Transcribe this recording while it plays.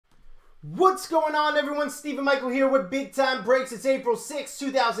What's going on, everyone? Stephen Michael here with Big Time Breaks. It's April 6,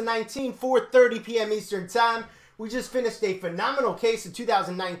 2019, 4:30 p.m. Eastern Time. We just finished a phenomenal case of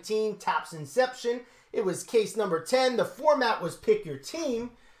 2019 Topps Inception. It was case number 10. The format was pick your team.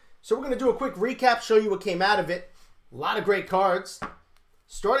 So we're going to do a quick recap, show you what came out of it. A lot of great cards.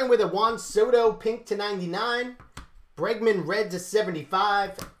 Starting with a Juan Soto pink to 99, Bregman red to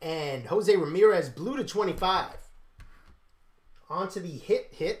 75, and Jose Ramirez blue to 25. On to the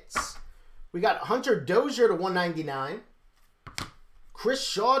hits. We got Hunter Dozier to 199, Chris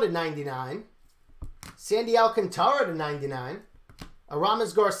Shaw to 99, Sandy Alcantara to 99,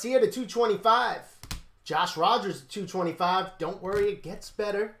 Aramis Garcia to 225, Josh Rogers to 225. Don't worry, it gets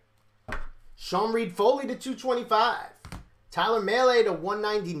better. Sean Reed Foley to 225, Tyler Mahle to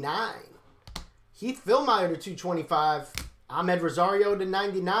 199, Heath Villmeyer to 225, Ahmed Rosario to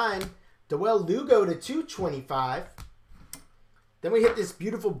 99, Doel Lugo to 225. Then we hit this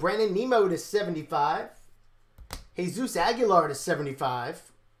beautiful Brandon Nimmo to 75. Jesus Aguilar to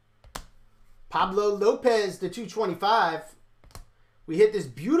 75. Pablo Lopez to 225. We hit this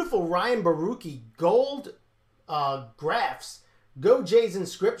beautiful Ryan Baruki gold graphs. Go Jays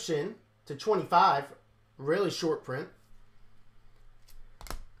inscription to 25. Really short print.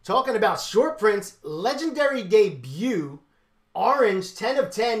 Talking about short prints, legendary debut. Orange 10 of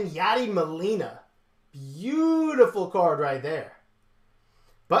 10 Yadi Molina. Beautiful card right there.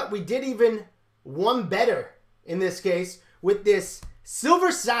 But we did even one better in this case with this Silver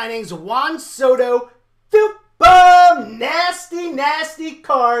Signings Juan Soto boom, nasty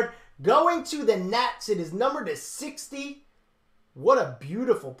card going to the Nats. It is numbered to 60. What a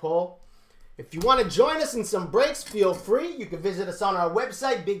beautiful pull. If you want to join us in some breaks, feel free. You can visit us on our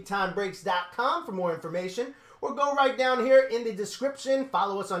website, bigtimebreaks.com, for more information. Or go right down here in the description.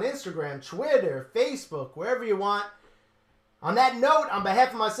 Follow us on Instagram, Twitter, Facebook, wherever you want. On that note, on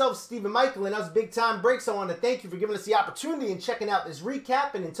behalf of myself, Stephen Michael, and us Big Time Breaks, I want to thank you for giving us the opportunity and checking out this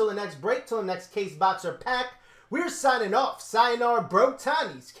recap. And until the next break, till the next case box or pack, we're signing off. Sayonara, bro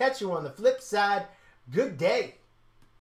Tanies. Catch you on the flip side. Good day.